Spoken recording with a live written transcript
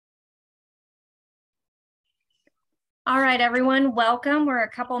All right, everyone, welcome. We're a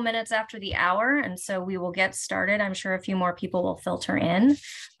couple minutes after the hour, and so we will get started. I'm sure a few more people will filter in,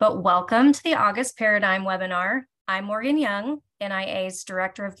 but welcome to the August Paradigm webinar. I'm Morgan Young, NIAA's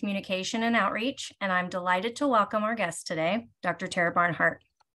Director of Communication and Outreach, and I'm delighted to welcome our guest today, Dr. Tera Barnhardt.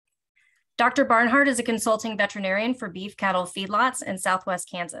 Dr. Barnhardt is a consulting veterinarian for beef cattle feedlots in Southwest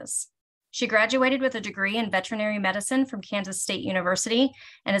Kansas. She graduated with a degree in veterinary medicine from Kansas State University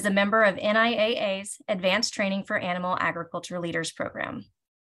and is a member of NIAA's Advanced Training for Animal Agriculture Leaders program.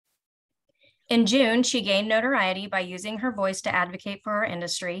 In June, she gained notoriety by using her voice to advocate for our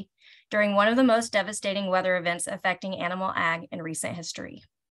industry during one of the most devastating weather events affecting animal ag in recent history.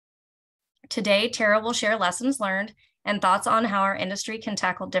 Today, Tera will share lessons learned and thoughts on how our industry can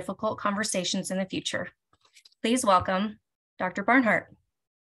tackle difficult conversations in the future. Please welcome Dr. Barnhardt.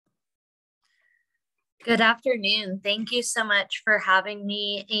 Good afternoon. Thank you so much for having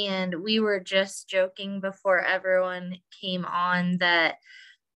me. And we were just joking before everyone came on that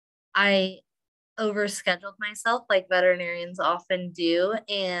I overscheduled myself like veterinarians often do.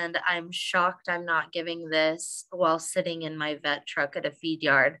 And I'm shocked I'm not giving this while sitting in my vet truck at a feed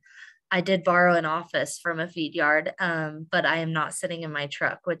yard. I did borrow an office from a feed yard, but I am not sitting in my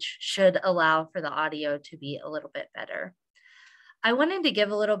truck, which should allow for the audio to be a little bit better. I wanted to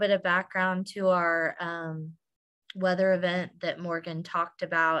give a little bit of background to our weather event that Morgan talked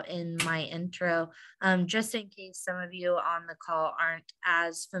about in my intro, just in case some of you on the call aren't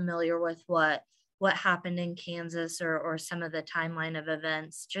as familiar with what happened in Kansas or some of the timeline of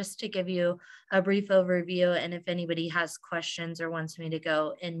events, just to give you a brief overview. And if anybody has questions or wants me to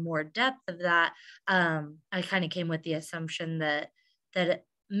go in more depth of that, I kind of came with the assumption that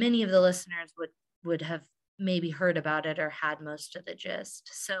many of the listeners would have maybe heard about it or had most of the gist.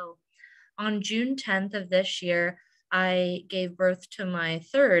 So on June 10th of this year, I gave birth to my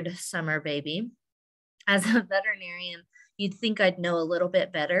third summer baby. As a veterinarian, you'd think I'd know a little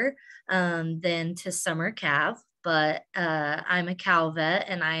bit better than to summer calf, but I'm a cow vet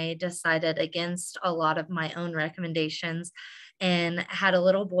and I decided against a lot of my own recommendations and had a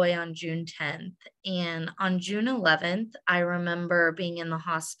little boy on June 10th. And on June 11th, I remember being in the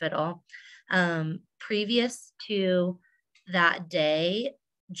hospital. Previous to that day,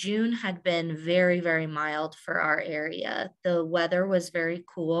 June had been very, very mild for our area. The weather was very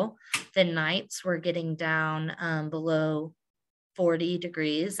cool. The nights were getting down below 40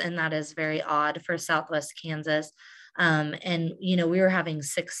 degrees, and that is very odd for Southwest Kansas. And, we were having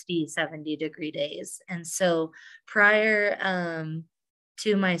 60, 70 degree days. And so prior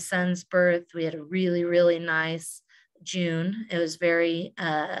to my son's birth, we had a really, really nice June. It was very,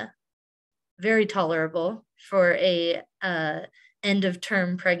 very tolerable for a end of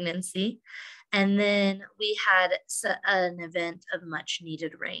term pregnancy. And then we had an event of much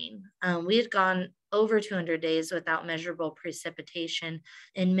needed rain. We had gone over 200 days without measurable precipitation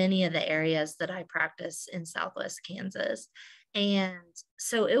in many of the areas that I practice in Southwest Kansas. And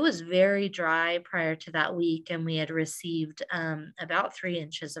so it was very dry prior to that week, and we had received about 3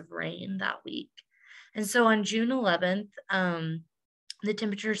 inches of rain that week. And so on June 11th, the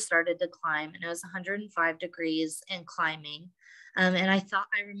temperature started to climb, and it was 105 degrees and climbing. And I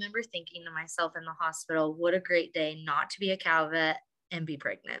remember thinking to myself in the hospital, what a great day not to be a cow vet and be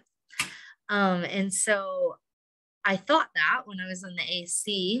pregnant. And so I thought that when I was in the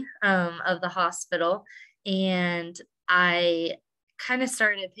AC of the hospital, and I kind of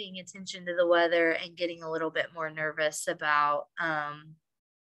started paying attention to the weather and getting a little bit more nervous about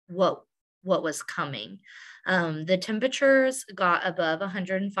what was coming. The temperatures got above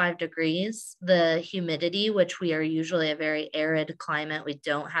 105 degrees. The humidity, which we are usually a very arid climate, we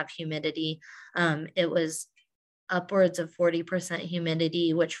don't have humidity. It was upwards of 40%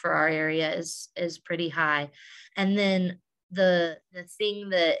 humidity, which for our area is pretty high. And then the thing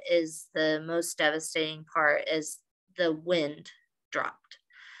that is the most devastating part is the wind dropped.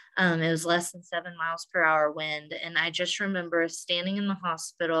 It was less than 7 miles per hour wind. And I just remember standing in the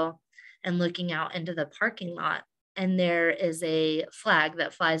hospital and looking out into the parking lot, and there is a flag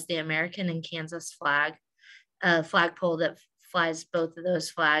that flies the American and Kansas flag, a flagpole that flies both of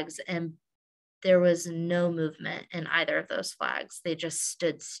those flags, and there was no movement in either of those flags. They just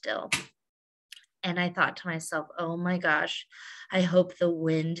stood still. And I thought to myself, oh my gosh, I hope the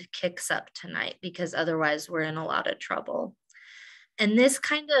wind kicks up tonight, because otherwise we're in a lot of trouble. And this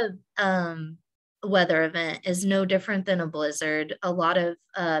kind of weather event is no different than a blizzard. A lot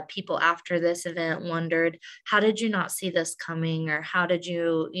of people after this event wondered, how did you not see this coming? Or how did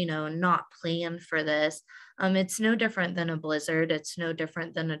you, not plan for this? It's no different than a blizzard. It's no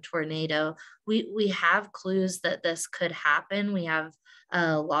different than a tornado. We have clues that this could happen. We have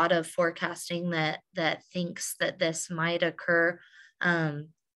a lot of forecasting that thinks that this might occur.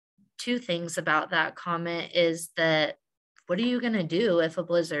 Two things about that comment is that what are you going to do if a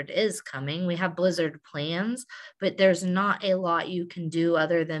blizzard is coming? We have blizzard plans, but there's not a lot you can do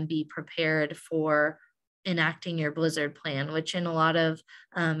other than be prepared for enacting your blizzard plan, which in a lot of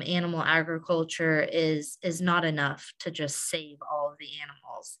animal agriculture is not enough to just save all of the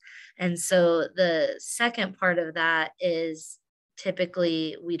animals. And so the second part of that is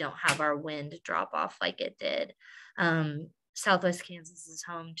typically we don't have our wind drop off like it did. Southwest Kansas is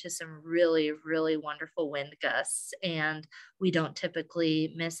home to some really, really wonderful wind gusts, and we don't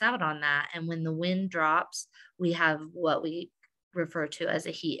typically miss out on that. And when the wind drops, we have what we refer to as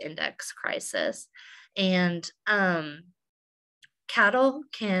a heat index crisis. And cattle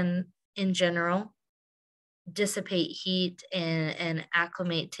can, in general, dissipate heat and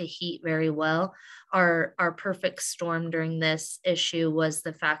acclimate to heat very well. Our perfect storm during this issue was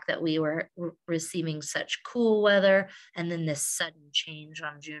the fact that we were receiving such cool weather and then this sudden change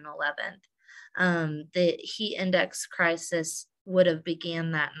on June 11th. The heat index crisis would have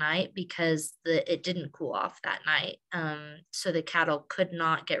began that night because it didn't cool off that night. So the cattle could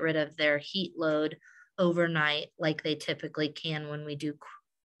not get rid of their heat load overnight like they typically can when we do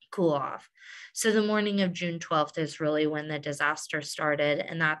cool off. So the morning of June 12th is really when the disaster started.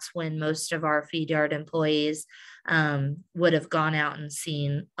 And that's when most of our feed yard employees would have gone out and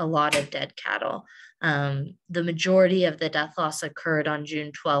seen a lot of dead cattle. The majority of the death loss occurred on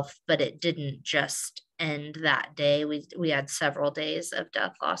June 12th, but it didn't just end that day. We had several days of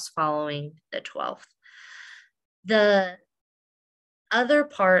death loss following the 12th. The other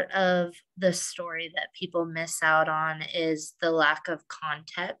part of the story that people miss out on is the lack of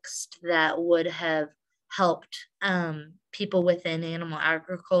context that would have helped people within animal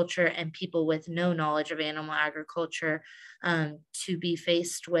agriculture and people with no knowledge of animal agriculture to be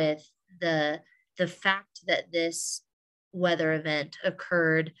faced with the fact that this weather event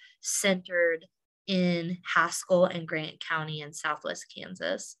occurred centered in Haskell and Grant County in Southwest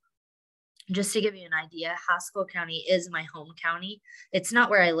Kansas. Just to give you an idea, Haskell County is my home county. It's not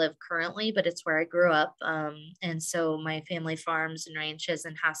where I live currently, but it's where I grew up. And so my family farms and ranches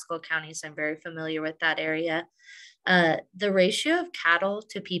in Haskell County, so I'm very familiar with that area. The ratio of cattle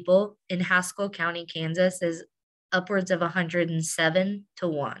to people in Haskell County, Kansas is upwards of 107 to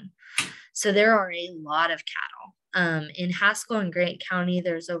 1. So there are a lot of cattle. In Haskell and Grant County,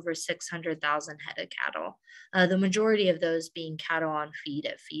 there's over 600,000 head of cattle. The majority of those being cattle on feed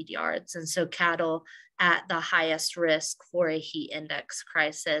at feed yards. And so cattle at the highest risk for a heat index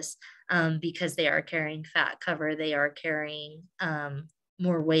crisis because they are carrying fat cover, they are carrying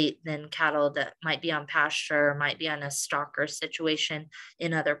more weight than cattle that might be on pasture or might be on a stocker situation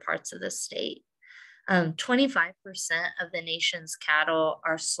in other parts of the state. 25% of the nation's cattle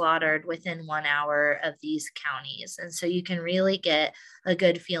are slaughtered within 1 hour of these counties. And so you can really get a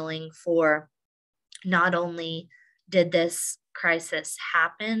good feeling for not only did this crisis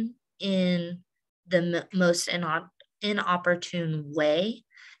happen in the most inopportune way,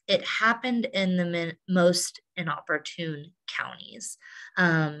 it happened in the most inopportune counties.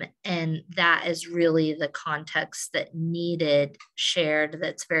 And that is really the context that needed shared,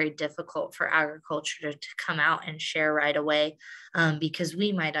 that's very difficult for agriculture to come out and share right away, because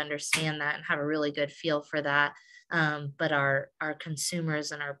we might understand that and have a really good feel for that. But our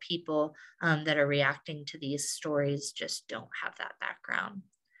consumers and our people that are reacting to these stories just don't have that background.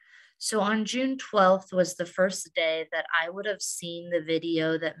 So on June 12th was the first day that I would have seen the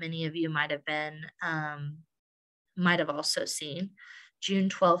video that many of you might have also seen. June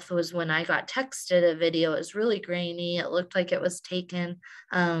 12th was when I got texted a video. It was really grainy. It looked like it was taken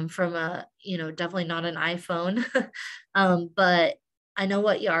from definitely not an iPhone, but I know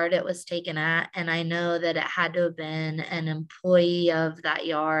what yard it was taken at, and I know that it had to have been an employee of that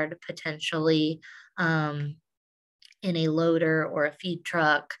yard, potentially in a loader or a feed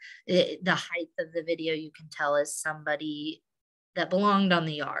truck. The height of the video, you can tell, is somebody that belonged on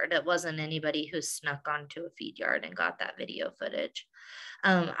the yard. It wasn't anybody who snuck onto a feed yard and got that video footage.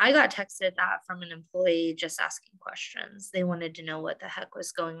 I got texted that from an employee just asking questions. They wanted to know what the heck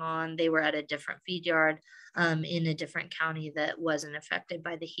was going on. They were at a different feed yard in a different county that wasn't affected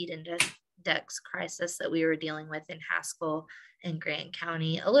by the heat index crisis that we were dealing with in Haskell and Grant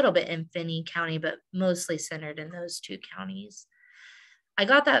County, a little bit in Finney County, but mostly centered in those two counties. I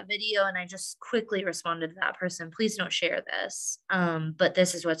got that video and I just quickly responded to that person, please don't share this, but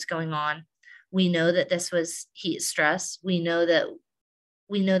this is what's going on. We know that this was heat stress. We know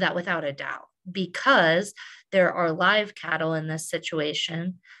that without a doubt, because there are live cattle in this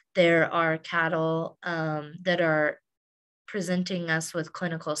situation. There are cattle that are presenting us with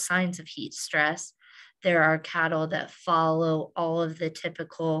clinical signs of heat stress. There are cattle that follow all of the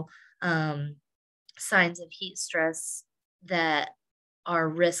typical signs of heat stress that our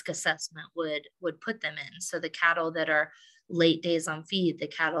risk assessment would put them in. So the cattle that are late days on feed, the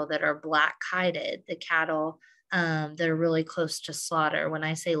cattle that are black hided, the cattle that are really close to slaughter. When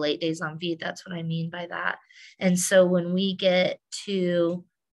I say late days on feed, that's what I mean by that. And so when we get to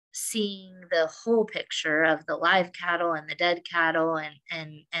seeing the whole picture of the live cattle and the dead cattle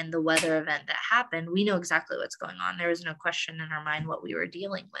and the weather event that happened, we know exactly what's going on. There was no question in our mind what we were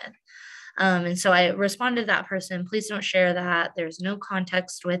dealing with. And so I responded to that person, please don't share that. There's no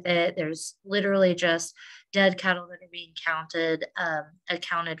context with it. There's literally just dead cattle that are being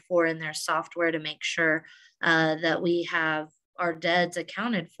accounted for in their software to make sure that we have our deads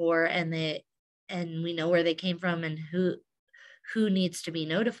accounted for, and we know where they came from and who needs to be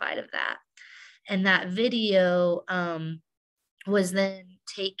notified of that. And that video was then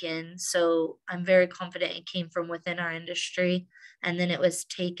taken. So I'm very confident it came from within our industry. And then it was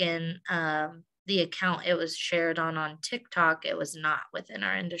taken, the account it was shared on TikTok, it was not within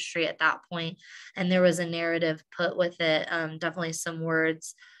our industry at that point. And there was a narrative put with it, definitely some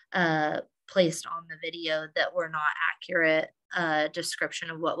words placed on the video that were not accurate description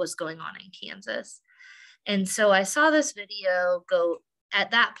of what was going on in Kansas. And so I saw this video go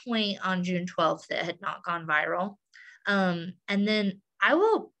at that point on June 12th, it had not gone viral. And then I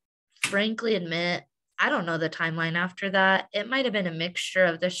will frankly admit, I don't know the timeline after that. It might have been a mixture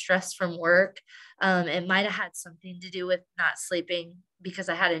of the stress from work. It might have had something to do with not sleeping because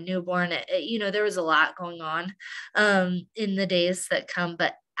I had a newborn. There was a lot going on in the days that come,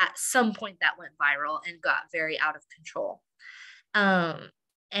 but at some point that went viral and got very out of control.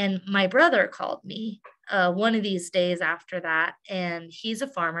 And my brother called me one of these days after that, and he's a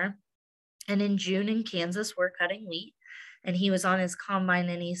farmer. And in June in Kansas, we're cutting wheat. And he was on his combine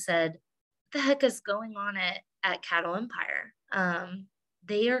and he said, what the heck is going on at Cattle Empire?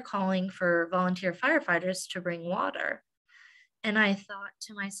 They are calling for volunteer firefighters to bring water. And I thought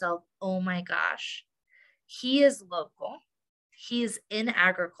to myself, oh my gosh, he is local. He is in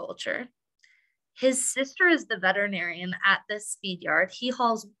agriculture. His sister is the veterinarian at this feed yard. He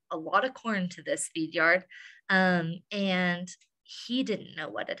hauls a lot of corn to this feed yard. And he didn't know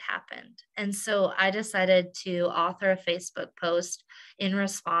what had happened. And so I decided to author a Facebook post in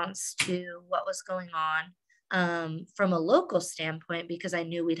response to what was going on from a local standpoint, because I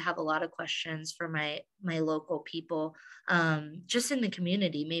knew we'd have a lot of questions for my local people just in the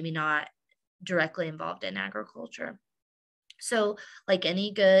community, maybe not directly involved in agriculture. So like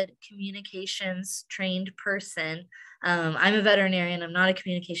any good communications trained person, I'm a veterinarian, I'm not a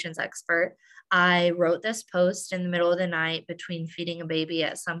communications expert. I wrote this post in the middle of the night between feeding a baby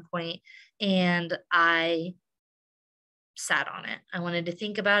at some point, and I sat on it. I wanted to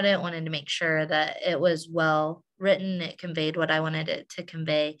think about it, wanted to make sure that it was well written, it conveyed what I wanted it to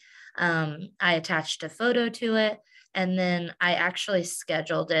convey. I attached a photo to it, and then I actually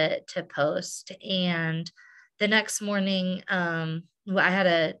scheduled it to post. And the next morning, I had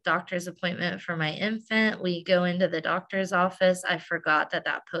a doctor's appointment for my infant. We go into the doctor's office. I forgot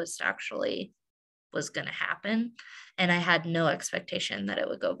that post actually was going to happen, and I had no expectation that it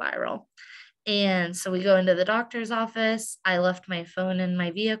would go viral. And so we go into the doctor's office. I left my phone in my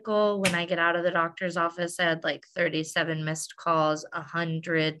vehicle. When I get out of the doctor's office, I had like 37 missed calls,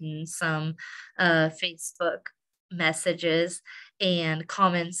 100 and some Facebook messages and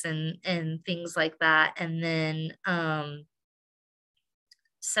comments and things like that. And then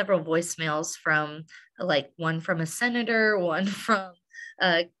several voicemails from like one from a senator, one from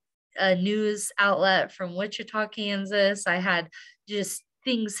a news outlet from Wichita, Kansas. I had just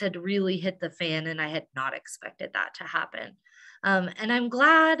things had really hit the fan, and I had not expected that to happen. And I'm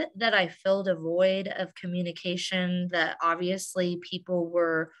glad that I filled a void of communication that obviously people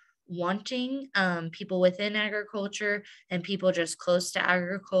were wanting. People within agriculture and people just close to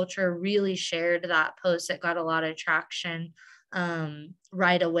agriculture really shared that post. It got a lot of traction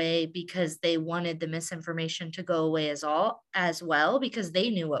right away because they wanted the misinformation to go away as well, because they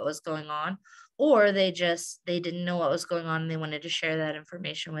knew what was going on, or they didn't know what was going on and they wanted to share that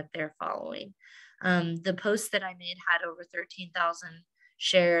information with their following. The post that I made had over 13,000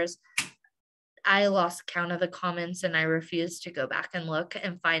 shares. I lost count of the comments and I refused to go back and look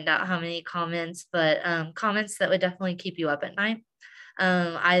and find out how many comments, but comments that would definitely keep you up at night.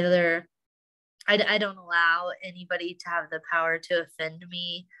 Either I don't allow anybody to have the power to offend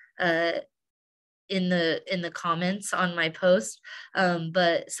me in the comments on my post,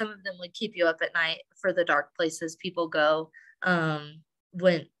 but some of them would keep you up at night for the dark places people go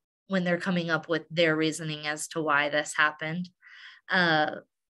when when they're coming up with their reasoning as to why this happened.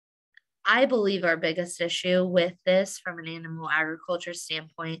 I believe our biggest issue with this from an animal agriculture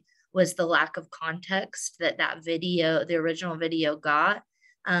standpoint was the lack of context that video, the original video, got.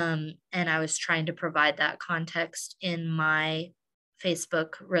 And I was trying to provide that context in my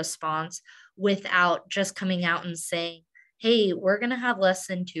Facebook response without just coming out and saying, hey, we're going to have less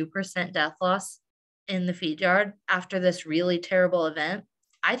than 2% death loss in the feed yard after this really terrible event.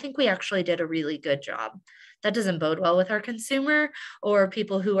 I think we actually did a really good job. That doesn't bode well with our consumer or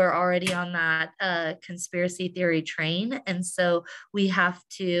people who are already on that conspiracy theory train. And so we have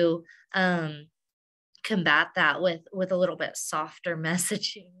to combat that with a little bit softer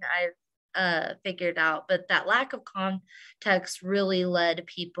messaging, I've figured out. But that lack of context really led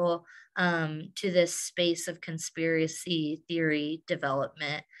people to this space of conspiracy theory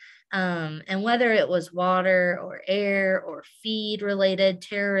development. And whether it was water or air or feed related,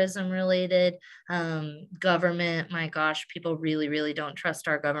 terrorism related, government, my gosh, people really, really don't trust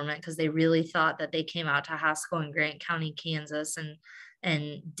our government because they really thought that they came out to Haskell and Grant County, Kansas,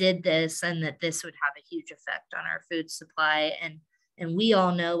 and did this, and that this would have a huge effect on our food supply. And we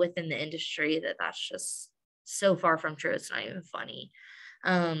all know within the industry that that's just so far from true. It's not even funny.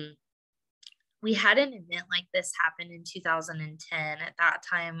 We had an event like this happen in 2010. At that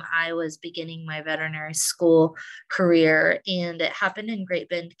time, I was beginning my veterinary school career, and it happened in Great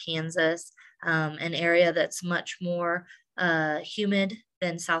Bend, Kansas, an area that's much more humid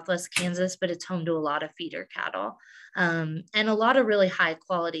than Southwest Kansas, but it's home to a lot of feeder cattle and a lot of really high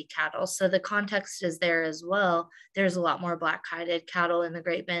quality cattle. So the context is there as well. There's a lot more black-hided cattle in the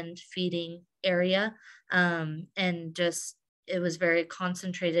Great Bend feeding area, and just it was very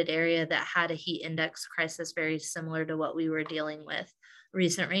concentrated area that had a heat index crisis very similar to what we were dealing with.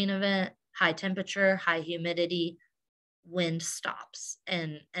 Recent rain event, high temperature, high humidity, wind stops,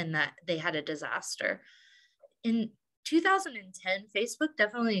 and that they had a disaster. In 2010, Facebook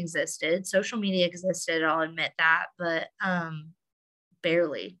definitely existed. Social media existed, I'll admit that, but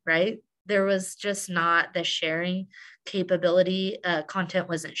barely, right? There was just not the sharing capability. Content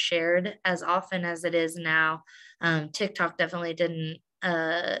wasn't shared as often as it is now. TikTok definitely didn't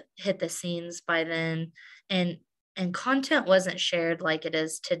hit the scenes by then, and content wasn't shared like it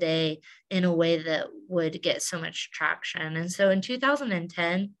is today in a way that would get so much traction. And so in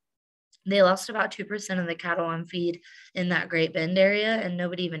 2010, they lost about 2% of the cattle on feed in that Great Bend area, and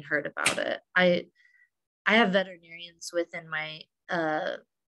nobody even heard about it. I have veterinarians within my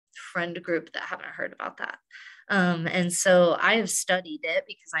friend group that haven't heard about that. And so I have studied it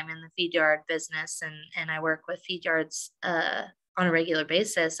because I'm in the feed yard business, and I work with feed yards on a regular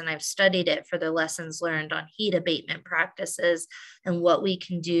basis. And I've studied it for the lessons learned on heat abatement practices and what we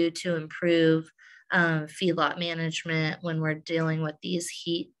can do to improve feedlot management when we're dealing with these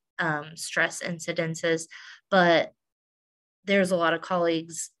heat stress incidences. But there's a lot of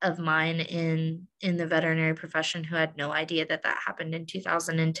colleagues of mine in the veterinary profession who had no idea that happened in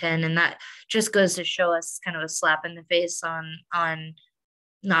 2010. And that just goes to show us kind of a slap in the face on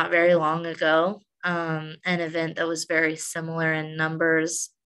not very long ago, an event that was very similar in numbers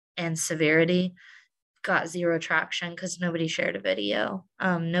and severity got zero traction because nobody shared a video.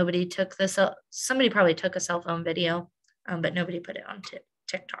 Nobody took this up. Somebody probably took a cell phone video, but nobody put it on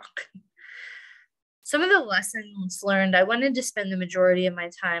TikTok. Some of the lessons learned, I wanted to spend the majority of my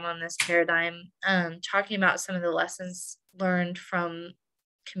time on this paradigm talking about some of the lessons learned from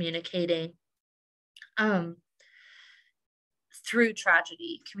communicating through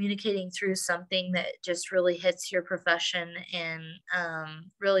tragedy, communicating through something that just really hits your profession and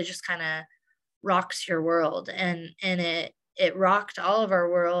really just kind of rocks your world. And it rocked all of our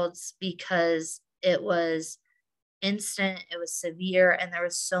worlds because it was instant, it was severe, and there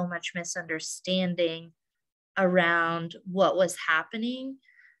was so much misunderstanding around what was happening.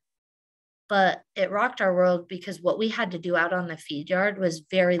 But it rocked our world because what we had to do out on the feed yard was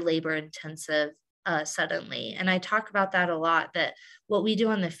very labor intensive suddenly. And I talk about that a lot, that what we do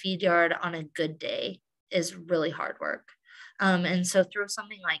on the feed yard on a good day is really hard work. And so through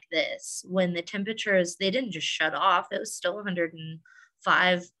something like this, when the temperatures, they didn't just shut off, it was still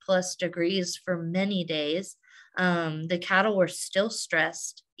 105 plus degrees for many days. The cattle were still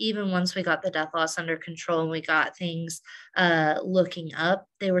stressed. Even once we got the death loss under control and we got things looking up,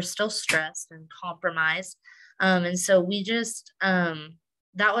 they were still stressed and compromised. And so we just,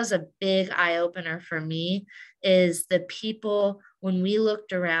 that was a big eye opener for me, is the people, when we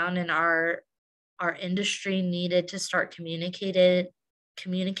looked around and our industry needed to start communicating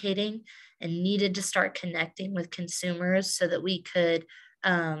and needed to start connecting with consumers so that we could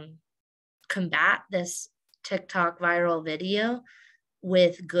combat this TikTok viral video.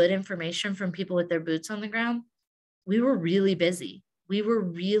 with good information from people with their boots on the ground, we were really busy. We were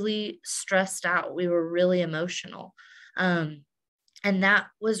really stressed out. We were really emotional. Um, and that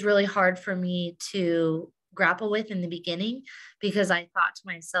was really hard for me to grapple with in the beginning, because I thought to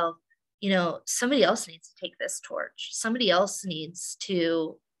myself, somebody else needs to take this torch. Somebody else needs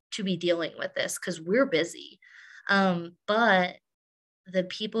to be dealing with this because we're busy. But the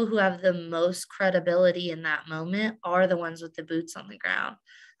people who have the most credibility in that moment are the ones with the boots on the ground.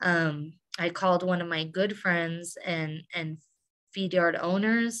 I called one of my good friends and feed yard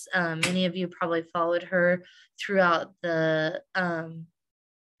owners. Many of you probably followed her throughout the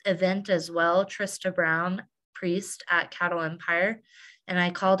event as well, Trista Brown, priest at Cattle Empire. And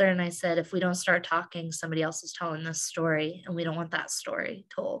I called her and I said, if we don't start talking, somebody else is telling this story, and we don't want that story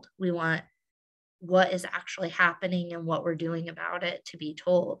told. We want what is actually happening and what we're doing about it to be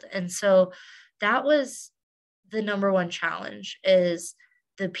told. And so that was the number one challenge, is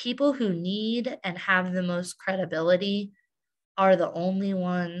the people who need and have the most credibility are the only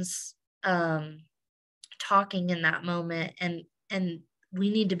ones talking in that moment. And we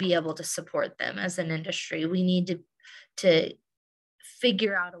need to be able to support them as an industry. We need to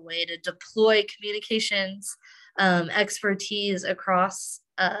figure out a way to deploy communications expertise across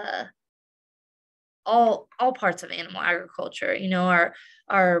all parts of animal agriculture.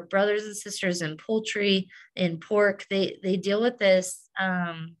 Our brothers and sisters in poultry, in pork, they deal with this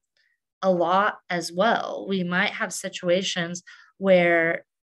a lot as well. We might have situations where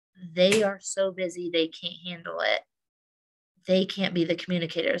they are so busy they can't handle it. They can't be the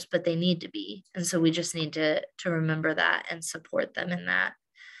communicators, but they need to be. And so we just need to remember that and support them in that.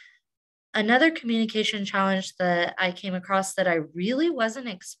 Another communication challenge that I came across that I really wasn't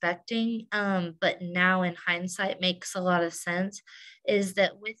expecting, but now in hindsight makes a lot of sense, is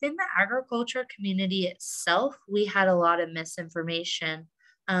that within the agriculture community itself, we had a lot of misinformation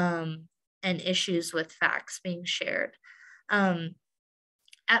and issues with facts being shared.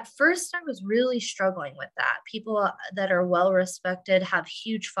 At first, I was really struggling with that. People that are well respected, have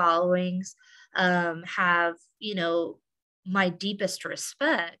huge followings, have, my deepest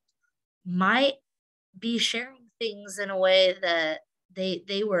respect, might be sharing things in a way that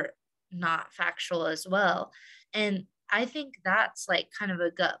they were not factual as well. And I think that's like kind of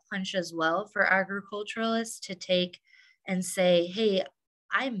a gut punch as well for agriculturalists to take and say, hey,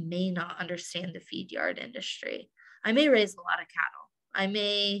 I may not understand the feed yard industry. I may raise a lot of cattle. I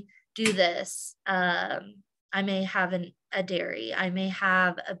may do this. I may have a dairy. I may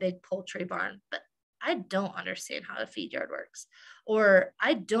have a big poultry barn, but I don't understand how a feed yard works, or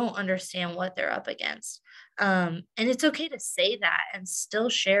I don't understand what they're up against. And it's okay to say that and still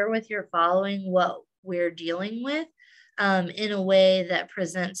share with your following what we're dealing with in a way that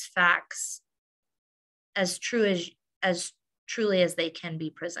presents facts as truly as they can be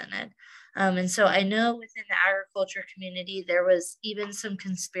presented. And so I know within the agriculture community, there was even some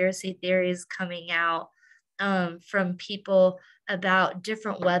conspiracy theories coming out from people about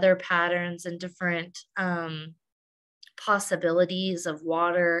different weather patterns and different possibilities of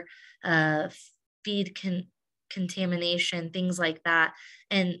water, feed contamination, things like that.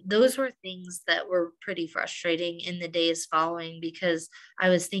 And those were things that were pretty frustrating in the days following, because I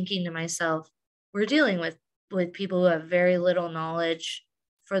was thinking to myself, we're dealing with people who have very little knowledge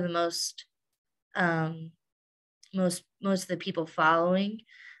for the most of the people following.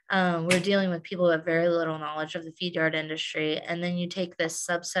 We're dealing with people who have very little knowledge of the feed yard industry. And then you take this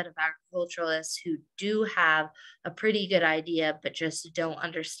subset of agriculturalists who do have a pretty good idea, but just don't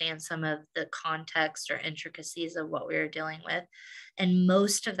understand some of the context or intricacies of what we are dealing with. And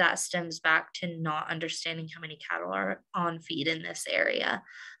most of that stems back to not understanding how many cattle are on feed in this area,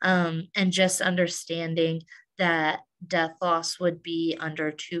 and just understanding that death loss would be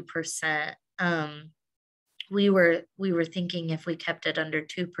under 2%. We were thinking if we kept it under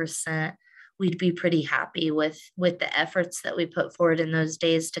 2%, we'd be pretty happy with the efforts that we put forward in those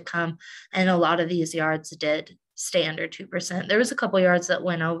days to come. And a lot of these yards did stay under 2%. There was a couple yards that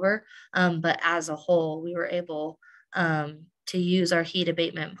went over, but as a whole, we were able to use our heat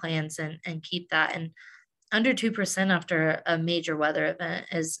abatement plans and keep that. And under 2% after a major weather event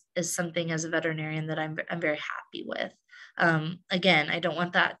is something as a veterinarian that I'm very happy with. Again, I don't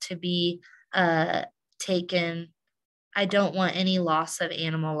want that to be taken. I don't want any loss of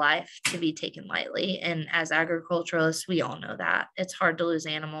animal life to be taken lightly. And as agriculturalists, we all know that it's hard to lose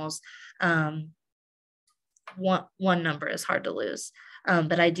animals. One number is hard to lose,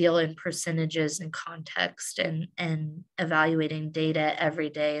 but I deal in percentages and context and evaluating data every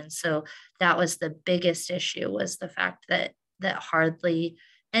day. And so that was the biggest issue, was the fact that hardly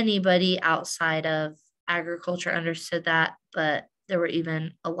anybody outside of agriculture understood that, but there were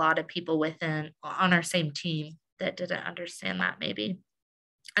even a lot of people on our same team that didn't understand that maybe.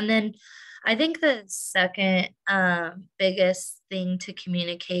 And then I think the second biggest thing to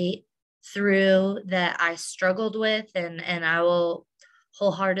communicate through that I struggled with, and I will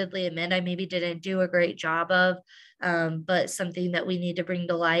wholeheartedly admit I maybe didn't do a great job of, but something that we need to bring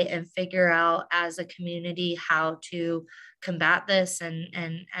to light and figure out as a community how to combat this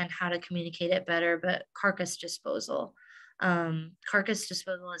and how to communicate it better. But carcass disposal. Carcass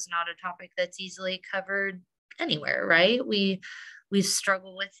disposal is not a topic that's easily covered anywhere, right? We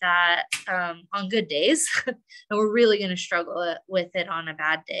struggle with that on good days, and we're really going to struggle with it on a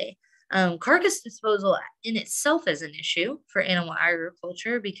bad day. Carcass disposal in itself is an issue for animal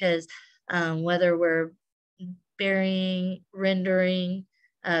agriculture because whether we're burying, rendering,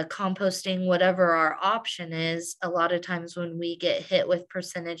 composting, whatever our option is, a lot of times when we get hit with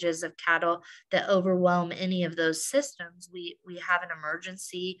percentages of cattle that overwhelm any of those systems, we have an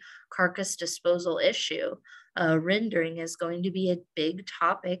emergency carcass disposal issue. Rendering is going to be a big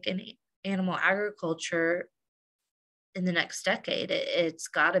topic in animal agriculture in the next decade. It's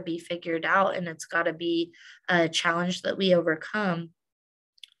got to be figured out, and it's got to be a challenge that we overcome.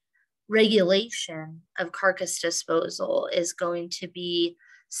 Regulation of carcass disposal is going to be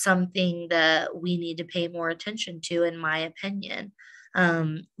something that we need to pay more attention to, in my opinion.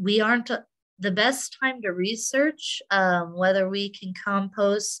 We aren't the best time to research whether we can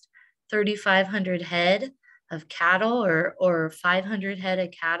compost 3,500 head of cattle or 500 head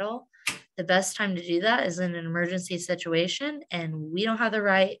of cattle. The best time to do that is in an emergency situation, and we don't have the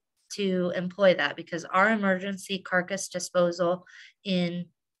right to employ that because our emergency carcass disposal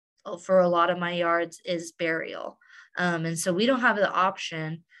for a lot of my yards is burial. And so we don't have the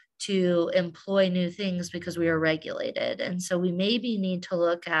option to employ new things because we are regulated. And so we maybe need to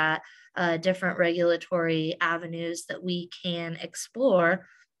look at different regulatory avenues that we can explore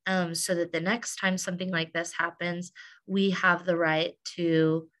so that the next time something like this happens, we have the right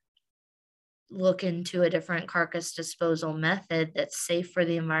to look into a different carcass disposal method that's safe for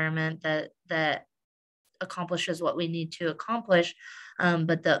the environment, that accomplishes what we need to accomplish.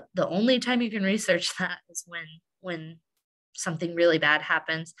 But the only time you can research that is when something really bad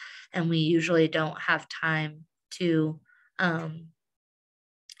happens, and we usually don't have time to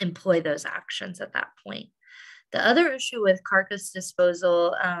employ those actions at that point. The other issue with carcass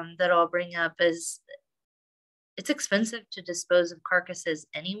disposal that I'll bring up is it's expensive to dispose of carcasses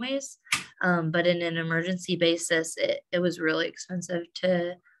anyways, but in an emergency basis, it was really expensive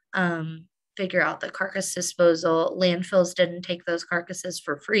to figure out the carcass disposal. Landfills didn't take those carcasses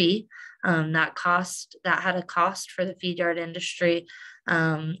for free. That had a cost for the feed yard industry.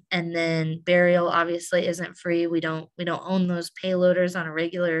 And then burial obviously isn't free. We don't own those payloaders on a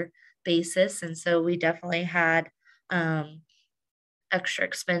regular basis. And so we definitely had extra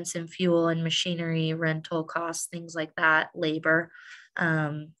expense in fuel and machinery, rental costs, things like that, labor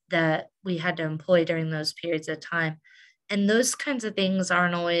that we had to employ during those periods of time. And those kinds of things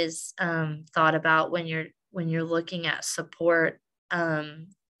aren't always thought about when you're looking at support,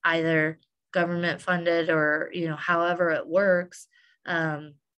 either government funded or however it works.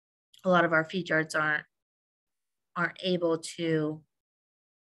 A lot of our feed yards aren't able to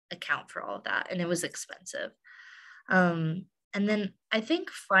account for all of that, and it was expensive. And then I think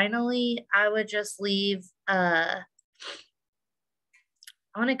finally I would just leave. I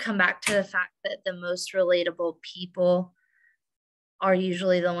want to come back to the fact that the most relatable people are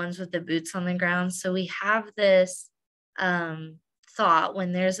usually the ones with the boots on the ground. So we have this thought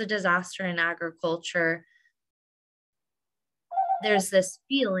when there's a disaster in agriculture, there's this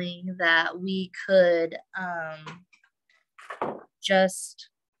feeling that we could just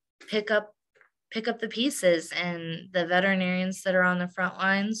pick up the pieces, and the veterinarians that are on the front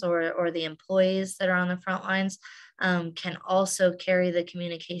lines or the employees that are on the front lines can also carry the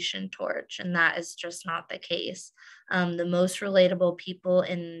communication torch. And that is just not the case. The most relatable people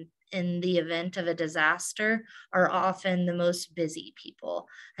in the event of a disaster are often the most busy people.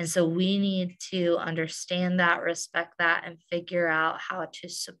 And so we need to understand that, respect that, and figure out how to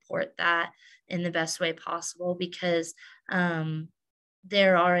support that in the best way possible, because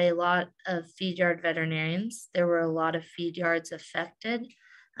there are a lot of feed yard veterinarians. There were a lot of feed yards affected,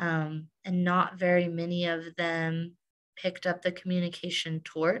 and not very many of them picked up the communication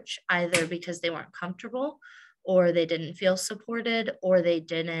torch, either because they weren't comfortable or they didn't feel supported, or they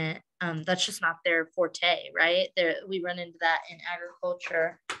didn't, that's just not their forte, right? We run into that in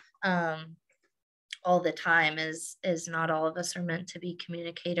agriculture all the time, is not all of us are meant to be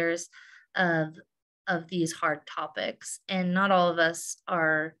communicators of these hard topics, and not all of us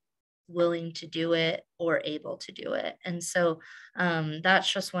are willing to do it or able to do it. And so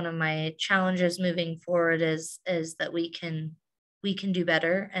that's just one of my challenges moving forward is that we can do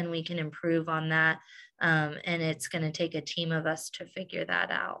better and we can improve on that. And it's going to take a team of us to figure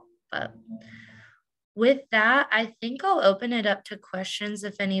that out. But with that, I think I'll open it up to questions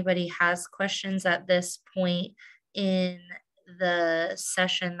if anybody has questions at this point in the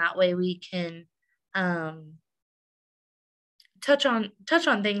session. That way we can touch on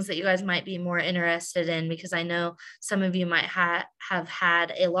things that you guys might be more interested in, because I know some of you might have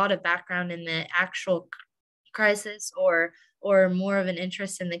had a lot of background in the actual crisis or more of an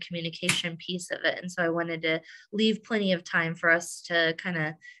interest in the communication piece of it. And so I wanted to leave plenty of time for us to kind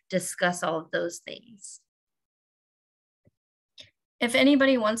of discuss all of those things. If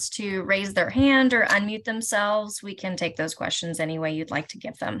anybody wants to raise their hand or unmute themselves, we can take those questions any way you'd like to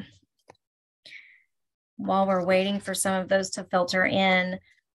give them. While we're waiting for some of those to filter in,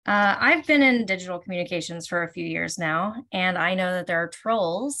 I've been in digital communications for a few years now, and I know that there are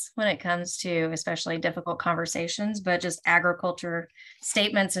trolls when it comes to especially difficult conversations, but just agriculture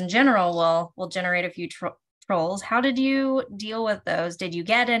statements in general will generate a few trolls. How did you deal with those? Did you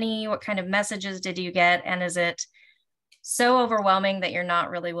get any? What kind of messages did you get? And is it so overwhelming that you're not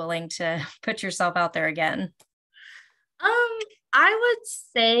really willing to put yourself out there again? I would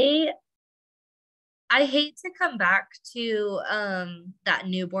say I hate to come back to that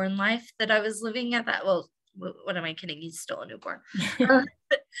newborn life that I was living at. That, well, what am I kidding? He's still a newborn. I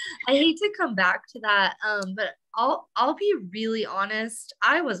hate to come back to that, but I'll be really honest.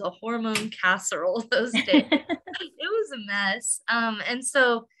 I was a hormone casserole those days. It was a mess. And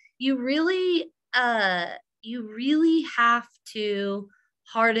so you really have to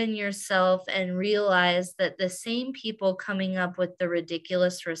harden yourself and realize that the same people coming up with the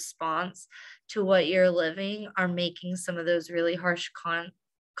ridiculous response to what you're living are making some of those really harsh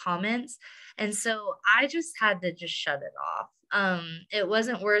comments. And so I just had to just shut it off. It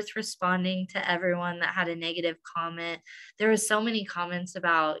wasn't worth responding to everyone that had a negative comment. There were so many comments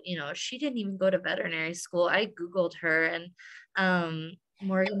about, she didn't even go to veterinary school. I Googled her, and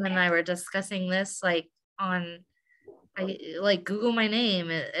Morgan and I were discussing this I Google my name.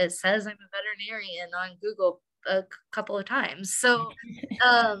 It says I'm a veterinarian on Google a couple of times. So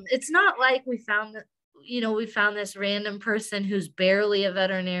it's not like we found this random person who's barely a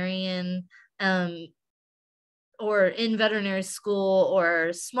veterinarian or in veterinary school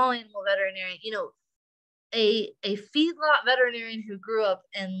or small animal veterinarian, a feedlot veterinarian who grew up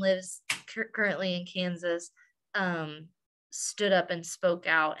and lives currently in Kansas stood up and spoke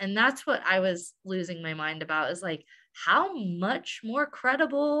out. And that's what I was losing my mind about, is like, how much more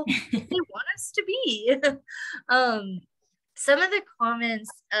credible they want us to be. Some of the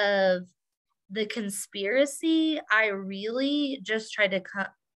comments of the conspiracy, I really just tried to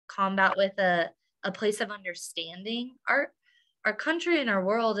combat with a place of understanding. Our country and our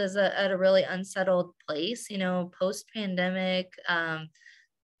world is at a really unsettled place, post-pandemic.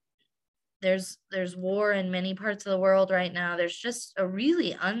 There's war in many parts of the world right now. There's just a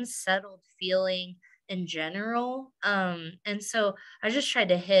really unsettled feeling in general. And so I just tried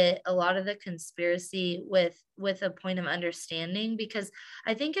to hit a lot of the conspiracy with a point of understanding, because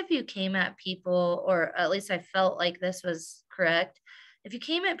I think if you came at people, or at least I felt like this was correct, if you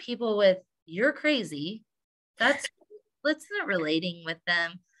came at people with, you're crazy, that's not relating with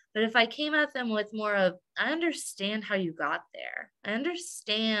them. But if I came at them with more of, I understand how you got there. I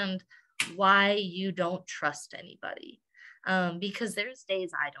understand why you don't trust anybody. Because there's days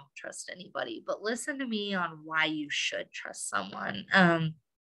I don't trust anybody, but listen to me on why you should trust someone.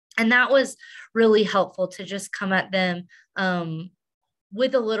 And that was really helpful, to just come at them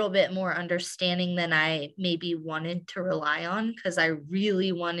with a little bit more understanding than I maybe wanted to rely on, because I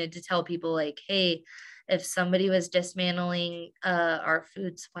really wanted to tell people, like, hey, if somebody was dismantling our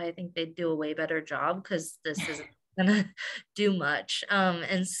food supply, I think they'd do a way better job, because this isn't gonna do much.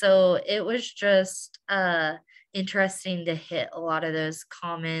 And so it was just interesting to hit a lot of those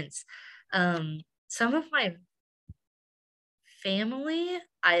comments. Some of my family,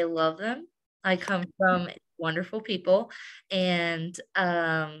 I love them. I come from wonderful people, and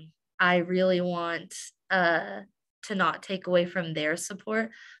I really want to not take away from their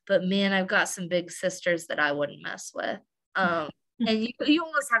support. But man, I've got some big sisters that I wouldn't mess with. And you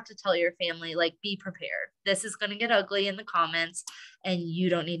almost have to tell your family, like, be prepared. This is going to get ugly in the comments, and you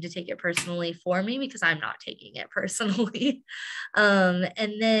don't need to take it personally for me, because I'm not taking it personally.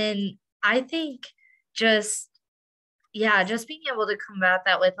 And then I think just being able to combat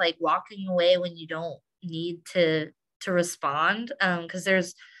that with, like, walking away when you don't need to respond. Because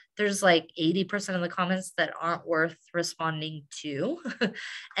there's there's like 80% of the comments that aren't worth responding to.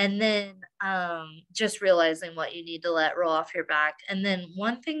 And then just realizing what you need to let roll off your back. And then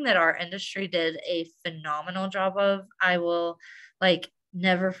one thing that our industry did a phenomenal job of, I will like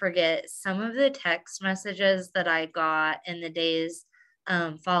never forget some of the text messages that I got in the days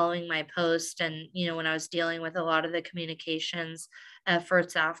following my post. And, you know, when I was dealing with a lot of the communications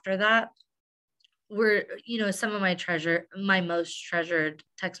efforts after that, were, you know, some of my most treasured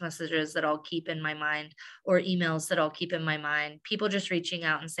text messages that I'll keep in my mind, or emails that I'll keep in my mind, people just reaching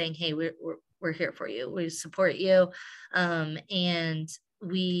out and saying, hey, we're here for you, we support you, and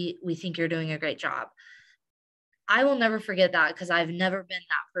we think you're doing a great job. I will never forget that, because I've never been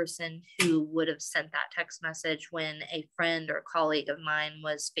that person who would have sent that text message when a friend or colleague of mine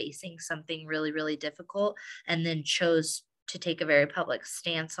was facing something really, really difficult, and then chose to take a very public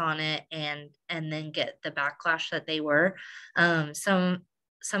stance on it, and then get the backlash that they were. Some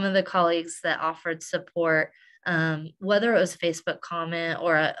of the colleagues that offered support, whether it was a Facebook comment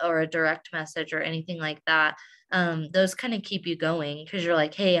or a direct message or anything like that, those kind of keep you going, because you're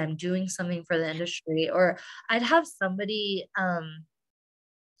like, hey, I'm doing something for the industry. Or I'd have somebody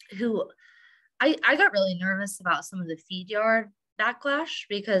who I got really nervous about some of the feed yard backlash,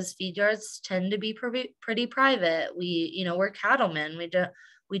 because feed yards tend to be pretty private. We're cattlemen.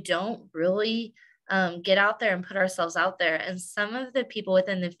 We don't really get out there and put ourselves out there. And some of the people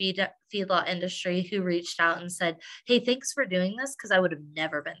within the feedlot industry who reached out and said, hey, thanks for doing this, because I would have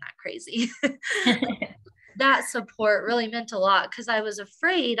never been that crazy. That support really meant a lot, because I was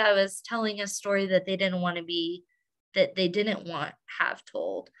afraid I was telling a story that they didn't want have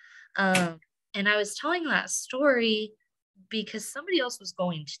told. And I was telling that story because somebody else was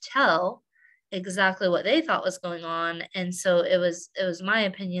going to tell exactly what they thought was going on. And so it was my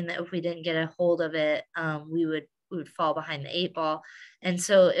opinion that if we didn't get a hold of it, we would fall behind the 8 ball. And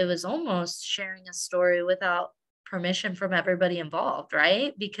so it was almost sharing a story without permission from everybody involved,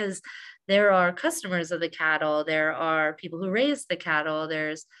 right? Because there are customers of the cattle, there are people who raise the cattle,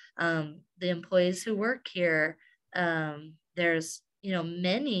 there's the employees who work here, there's, you know,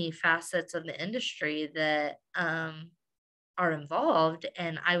 many facets of the industry that are involved.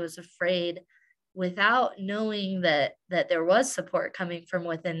 And I was afraid, without knowing that there was support coming from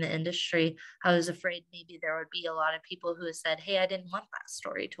within the industry, I was afraid maybe there would be a lot of people who said, hey, I didn't want that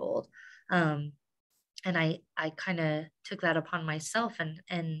story told. And I kind of took that upon myself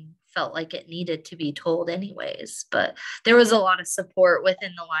and felt like it needed to be told anyways. But there was a lot of support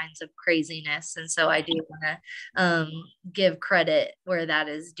within the lines of craziness. And so I do want to give credit where that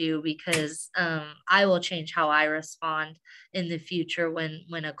is due, because I will change how I respond in the future when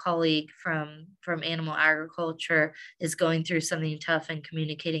a colleague from animal agriculture is going through something tough and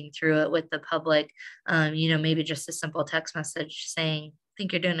communicating through it with the public. Maybe just a simple text message saying,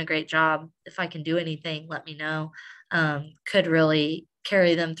 think you're doing a great job. If I can do anything, let me know. Could really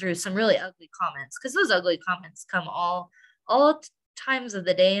carry them through some really ugly comments, because those ugly comments come all times of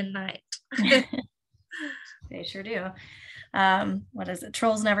the day and night. They sure do. What is it?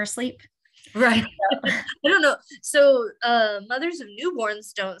 Trolls never sleep. Right. I don't know. So mothers of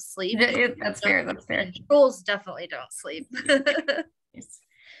newborns don't sleep. That's fair. And trolls definitely don't sleep.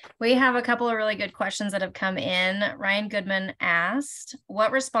 We have a couple of really good questions that have come in. Ryan Goodman asked,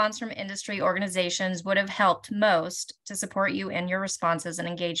 what response from industry organizations would have helped most to support you in your responses and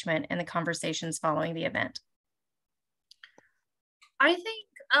engagement in the conversations following the event? I think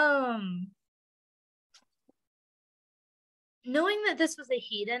knowing that this was a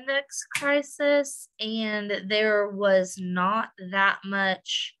heat index crisis and there was not that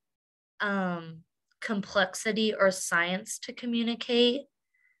much complexity or science to communicate,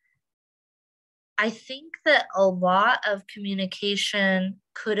 I think that a lot of communication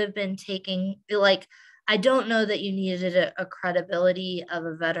could have been taken, like, I don't know that you needed a credibility of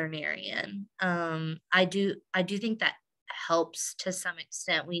a veterinarian. I do think that helps to some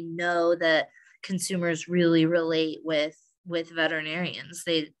extent. We know that consumers really relate with veterinarians.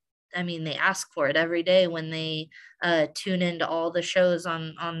 They ask for it every day when they tune into all the shows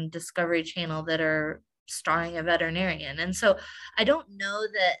on Discovery Channel that are starring a veterinarian. And so I don't know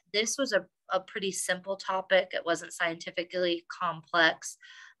that this was a pretty simple topic. It wasn't scientifically complex.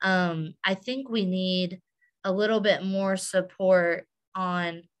 I think we need a little bit more support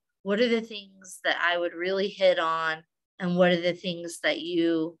on what are the things that I would really hit on, and what are the things that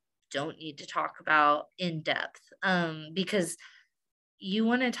you don't need to talk about in depth. Because you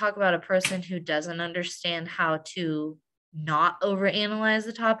want to talk about a person who doesn't understand how to not overanalyze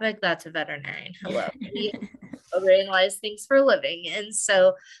the topic, that's a veterinarian. Hello. We overanalyze things for a living. And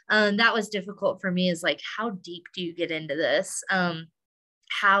so that was difficult for me, is like, how deep do you get into this?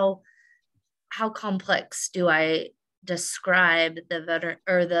 how complex do I describe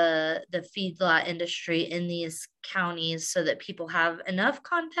the feedlot industry in these counties so that people have enough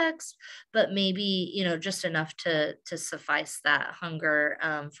context, but maybe, just enough to suffice that hunger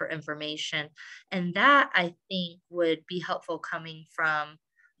for information. And that, I think, would be helpful coming from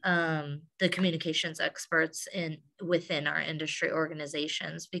the communications experts within our industry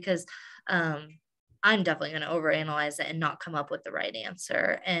organizations, because I'm definitely going to overanalyze it and not come up with the right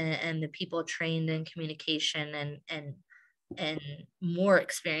answer. And the people trained in communication and more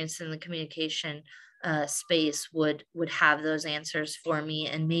experienced in the communication space would have those answers for me,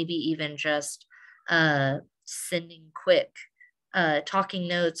 and maybe even just sending quick talking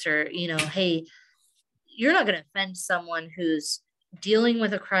notes, or hey, you're not going to offend someone who's dealing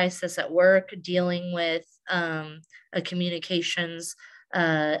with a crisis at work, dealing with a communications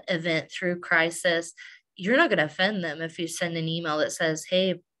event through crisis. You're not going to offend them if you send an email that says,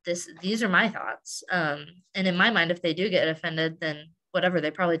 hey, these are my thoughts. And in my mind, if they do get offended, then whatever,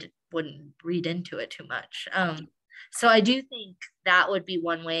 they probably wouldn't read into it too much. So I do think that would be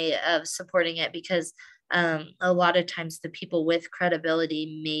one way of supporting it, because a lot of times the people with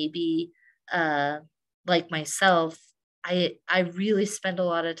credibility, maybe like myself, I really spend a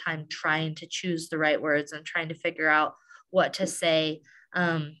lot of time trying to choose the right words and trying to figure out what to say,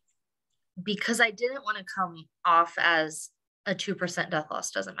 because I didn't want to come off as a 2% death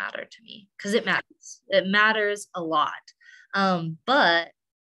loss doesn't matter to me, because it matters. It matters a lot. But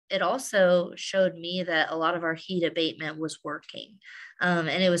it also showed me that a lot of our heat abatement was working. And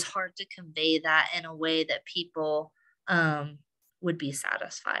it was hard to convey that in a way that people would be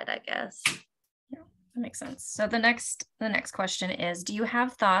satisfied, I guess. Yeah, that makes sense. So the next question is, do you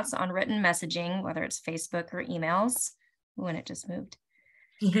have thoughts on written messaging, whether it's Facebook or emails? When it just moved.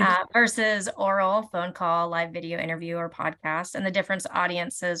 Versus oral, phone call, live video interview, or podcast, and the difference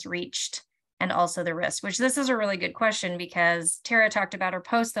audiences reached, and also the risk, which this is a really good question, because Tera talked about her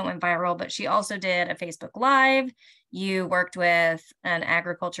post that went viral, but she also did a Facebook Live. You worked with an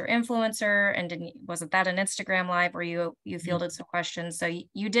agriculture influencer, and wasn't that an Instagram Live where you fielded some questions? So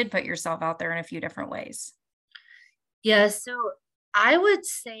you did put yourself out there in a few different ways. Yeah, so I would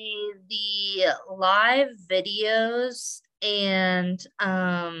say the live videos and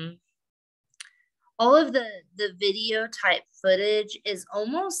all of the video type footage is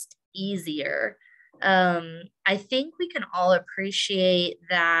almost easier. I think we can all appreciate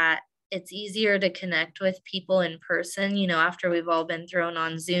that it's easier to connect with people in person, after we've all been thrown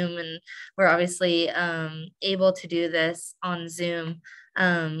on Zoom, and we're obviously able to do this on Zoom,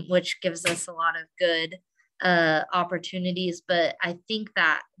 which gives us a lot of good opportunities. But I think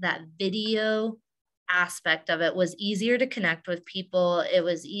that video aspect of it was easier to connect with people. It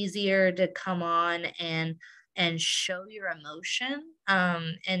was easier to come on and show your emotion,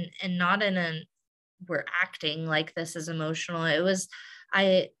 and not in a we're acting like this is emotional. It was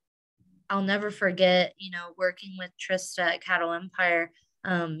I'll never forget, working with Trista at Cattle Empire.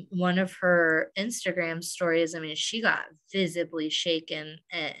 One of her Instagram stories, I mean, she got visibly shaken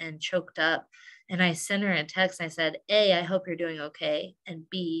and choked up. And I sent her a text and I said, A, I hope you're doing okay. And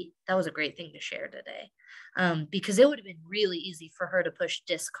B, that was a great thing to share today. Because it would have been really easy for her to push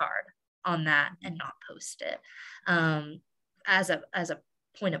discard on that and not post it, as a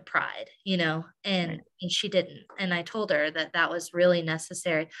point of pride, and she didn't. And I told her that was really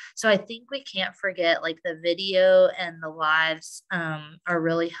necessary. So I think we can't forget, like, the video and the lives are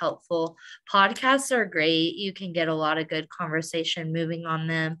really helpful. Podcasts are great. You can get a lot of good conversation moving on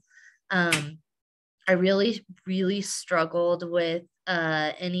them. I really, really struggled with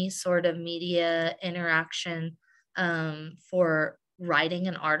any sort of media interaction for writing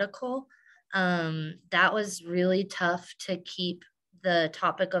an article. That was really tough to keep the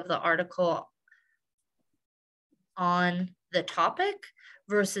topic of the article on the topic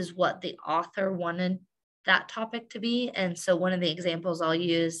versus what the author wanted that topic to be. And so one of the examples I'll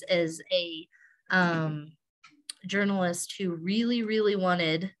use is a journalist who really, really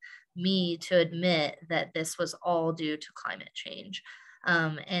wanted me to admit that this was all due to climate change.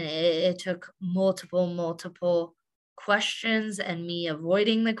 And it took multiple questions, and me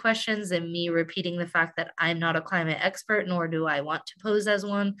avoiding the questions, and me repeating the fact that I'm not a climate expert, nor do I want to pose as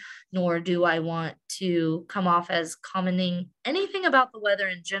one, nor do I want to come off as commenting anything about the weather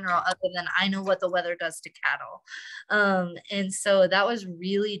in general, other than I know what the weather does to cattle. And so that was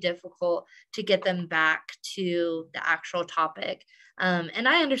really difficult to get them back to the actual topic. And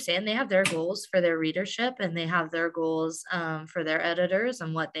I understand they have their goals for their readership, and they have their goals for their editors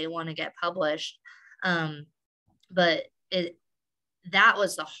and what they want to get published. But that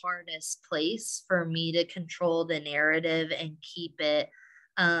was the hardest place for me to control the narrative and keep it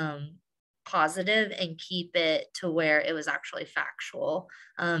positive and keep it to where it was actually factual.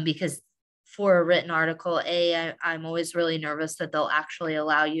 Because for a written article, I'm always really nervous that they'll actually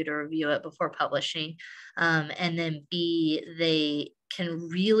allow you to review it before publishing. And then B, they can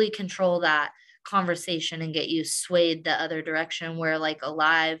really control that conversation and get you swayed the other direction, where like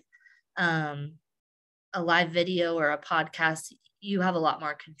um, a live video or a podcast, you have a lot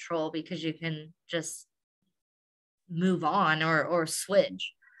more control because you can just move on or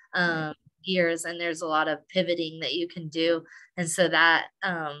switch gears, and there's a lot of pivoting that you can do. And so that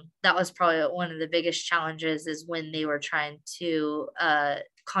was probably one of the biggest challenges, is when they were trying to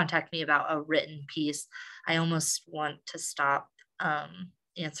contact me about a written piece. I almost want to stop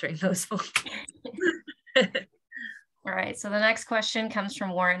answering those phone calls. All right. So the next question comes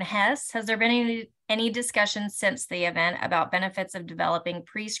from Warren Hess. Has there been any discussion since the event about benefits of developing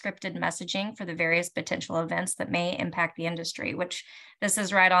pre-scripted messaging for the various potential events that may impact the industry? Which this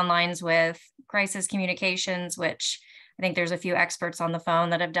is right on lines with crisis communications, which I think there's a few experts on the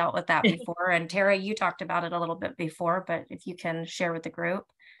phone that have dealt with that before. And Tera, you talked about it a little bit before, but if you can share with the group.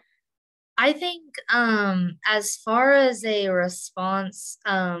 I think as far as a response,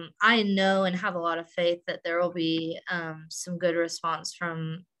 I know and have a lot of faith that there will be some good response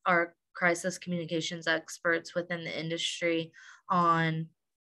from our crisis communications experts within the industry on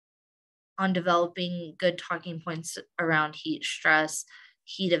developing good talking points around heat stress,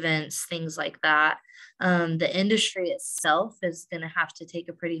 heat events, things like that. The industry itself is going to have to take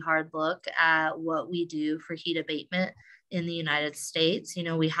a pretty hard look at what we do for heat abatement in the United States. You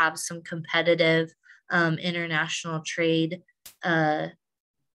know, we have some competitive international trade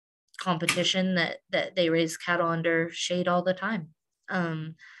competition that they raise cattle under shade all the time.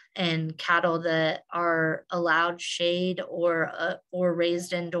 And cattle that are allowed shade or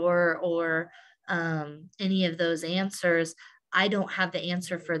raised indoor or any of those answers, I don't have the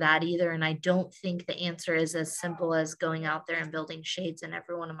answer for that either. And I don't think the answer is as simple as going out there and building shades in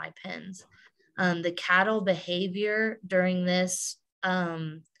every one of my pens. The cattle behavior during this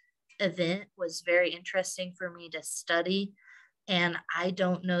event was very interesting for me to study. And I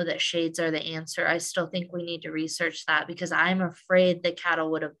don't know that shades are the answer. I still think we need to research that, because I'm afraid the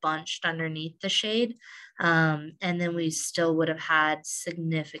cattle would have bunched underneath the shade. And then we still would have had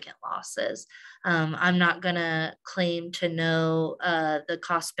significant losses. I'm not going to claim to know the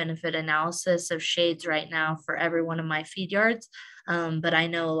cost benefit analysis of shades right now for every one of my feed yards. But I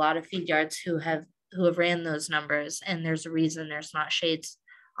know a lot of feed yards who have ran those numbers, and there's a reason there's not shades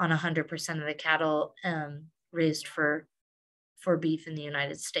on 100% of the cattle raised for beef in the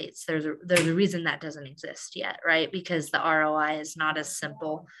United States. There's a reason that doesn't exist yet, right? Because the ROI is not as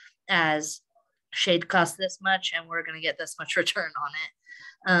simple as shade costs this much and we're going to get this much return on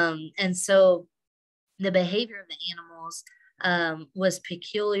it. And so the behavior of the animals was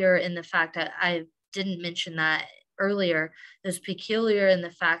peculiar in the fact that I didn't mention that earlier. It was peculiar in the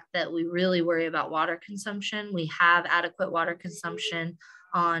fact that we really worry about water consumption. We have adequate water consumption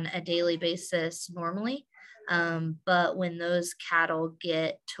on a daily basis normally. But when those cattle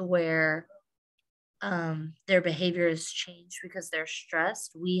get to where their behavior is changed because they're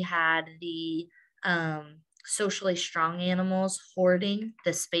stressed, we had the socially strong animals hoarding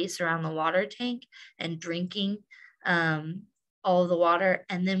the space around the water tank and drinking all the water.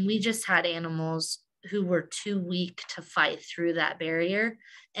 And then we just had animals who were too weak to fight through that barrier,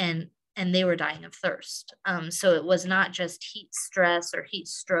 and they were dying of thirst. So it was not just heat stress or heat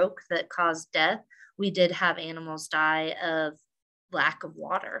stroke that caused death. We did have animals die of lack of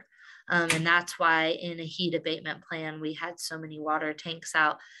water. And that's why in a heat abatement plan, we had so many water tanks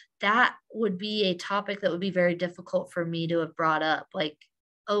out. That would be a topic that would be very difficult for me to have brought up. Like,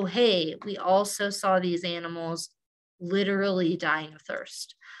 oh, hey, we also saw these animals literally dying of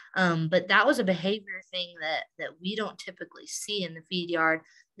thirst. But that was a behavior thing that we don't typically see in the feed yard.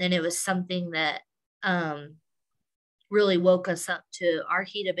 And it was something that really woke us up to our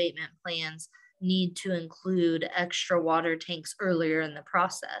heat abatement plans need to include extra water tanks earlier in the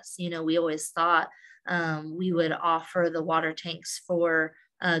process. You know, we always thought we would offer the water tanks for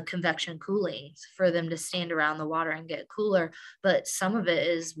convection cooling for them to stand around the water and get cooler. But some of it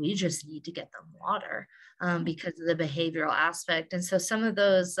is we just need to get them water because of the behavioral aspect. And so some of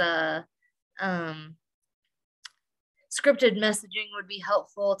those scripted messaging would be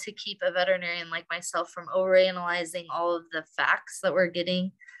helpful to keep a veterinarian like myself from overanalyzing all of the facts that we're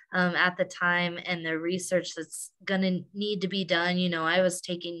getting at the time and the research that's going to need to be done. You know, I was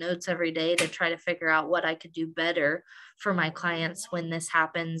taking notes every day to try to figure out what I could do better for my clients when this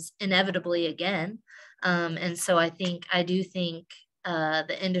happens inevitably again. And so I do think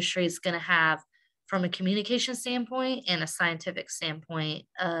the industry is going to have from a communication standpoint and a scientific standpoint,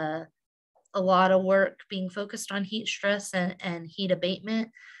 a lot of work being focused on heat stress and heat abatement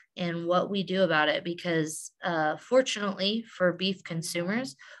and what we do about it. Because fortunately for beef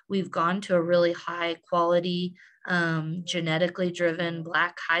consumers, we've gone to a really high quality, genetically driven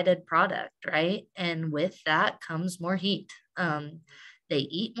black hided product, right? And with that comes more heat. They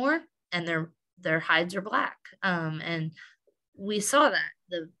eat more and their hides are black. And we saw that.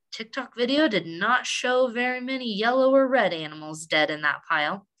 The TikTok video did not show very many yellow or red animals dead in that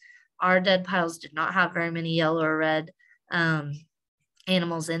pile. Our dead piles did not have very many yellow or red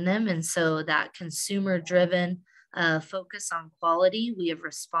animals in them. And so that consumer-driven focus on quality, we have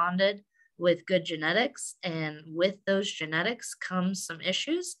responded with good genetics. And with those genetics comes some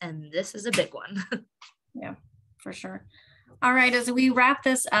issues. And this is a big one. Yeah, for sure. All right, as we wrap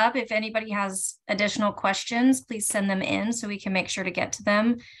this up, if anybody has additional questions, please send them in so we can make sure to get to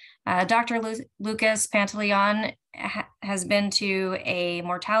them. Dr. Lucas Pantaleon has been to a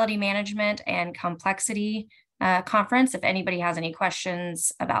mortality management and complexity conference. If anybody has any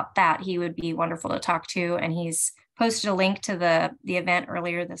questions about that, he would be wonderful to talk to. And he's posted a link to the event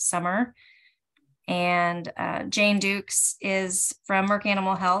earlier this summer. And Jane Dukes is from Merck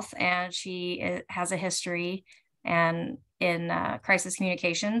Animal Health, and she has a history and in crisis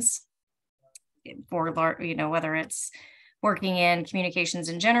communications for, whether it's working in communications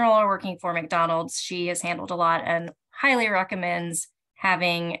in general or working for McDonald's. She has handled a lot and highly recommends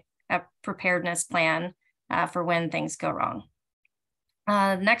having a preparedness plan for when things go wrong.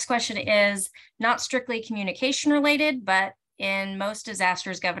 Next question is not strictly communication related, but in most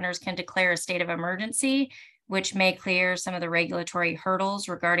disasters, governors can declare a state of emergency, which may clear some of the regulatory hurdles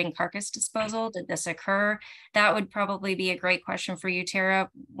regarding carcass disposal. Did this occur? That would probably be a great question for you, Tera,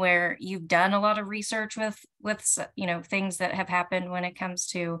 where you've done a lot of research with things that have happened when it comes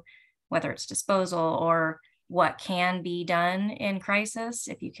to whether it's disposal or what can be done in crisis.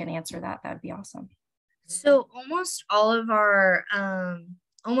 If you can answer that, that'd be awesome. So almost all of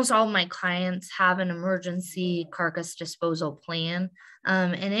my clients have an emergency carcass disposal plan,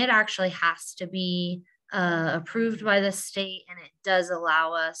 and it actually has to be approved by the state, and it does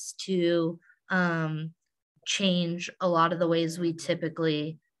allow us to change a lot of the ways we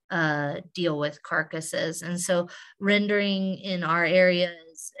typically deal with carcasses. And so rendering in our area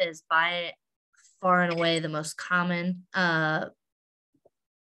is by far and away the most common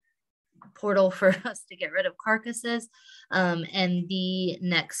portal for us to get rid of carcasses. And the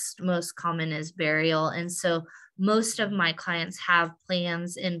next most common is burial. And so most of my clients have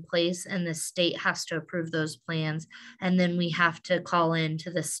plans in place, and the state has to approve those plans. And then we have to call in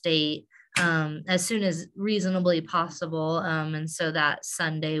to the state as soon as reasonably possible. And so that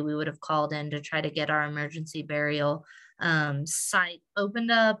Sunday we would have called in to try to get our emergency burial site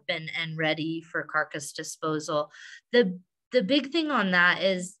opened up and ready for carcass disposal. The big thing on that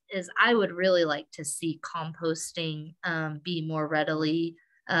is I would really like to see composting be more readily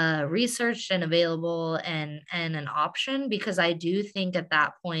researched and available and an option, because I do think at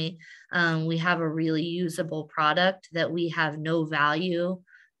that point we have a really usable product that we have no value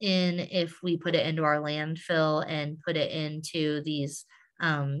in if we put it into our landfill and put it into these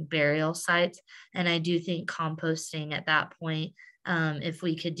burial sites. And I do think composting at that point, if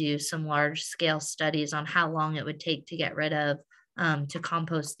we could do some large scale studies on how long it would take to get rid of, to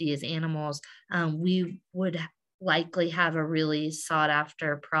compost these animals, we would likely have a really sought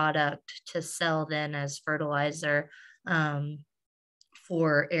after product to sell then as fertilizer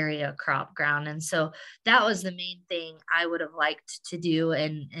for area crop ground. And so that was the main thing I would have liked to do.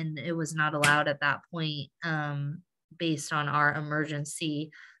 And it was not allowed at that point based on our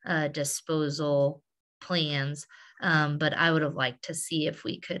emergency disposal plans. But I would have liked to see if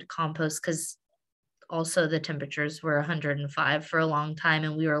we could compost, because also the temperatures were 105 for a long time,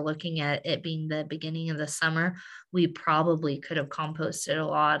 and we were looking at it being the beginning of the summer. We probably could have composted a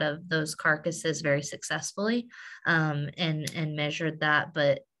lot of those carcasses very successfully and measured that,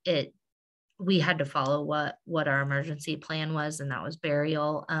 but we had to follow what our emergency plan was, and that was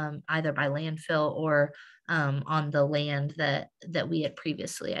burial either by landfill or on the land that we had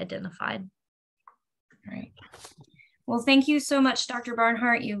previously identified. All right. Well, thank you so much, Dr.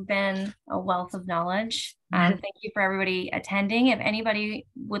 Barnhardt. You've been a wealth of knowledge. Thank you for everybody attending. If anybody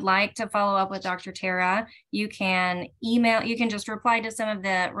would like to follow up with Dr. Tera, you can just reply to some of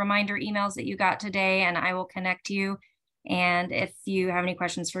the reminder emails that you got today, and I will connect you. And if you have any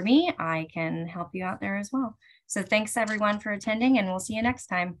questions for me, I can help you out there as well. So thanks everyone for attending, and we'll see you next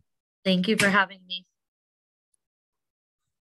time. Thank you for having me.